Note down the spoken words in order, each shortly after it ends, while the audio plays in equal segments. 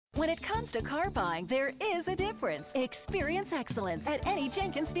When it comes to car buying, there is a difference. Experience excellence at any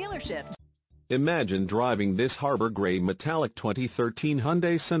Jenkins dealership. Imagine driving this Harbor Gray Metallic 2013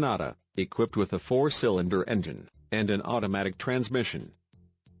 Hyundai Sonata, equipped with a 4-cylinder engine and an automatic transmission.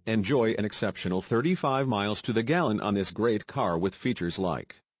 Enjoy an exceptional 35 miles to the gallon on this great car with features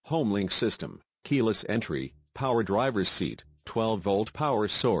like HomeLink system, keyless entry, power driver's seat, 12-volt power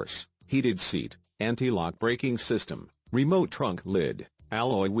source, heated seat, anti-lock braking system, remote trunk lid,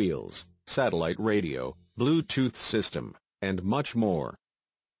 alloy wheels, satellite radio, Bluetooth system, and much more.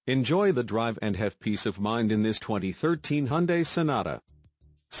 Enjoy the drive and have peace of mind in this 2013 Hyundai Sonata.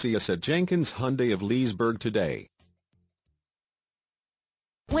 See us at Jenkins Hyundai of Leesburg today.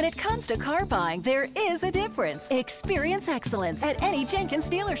 When it comes to car buying, there is a difference. Experience excellence at any Jenkins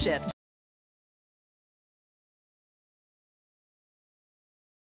dealership.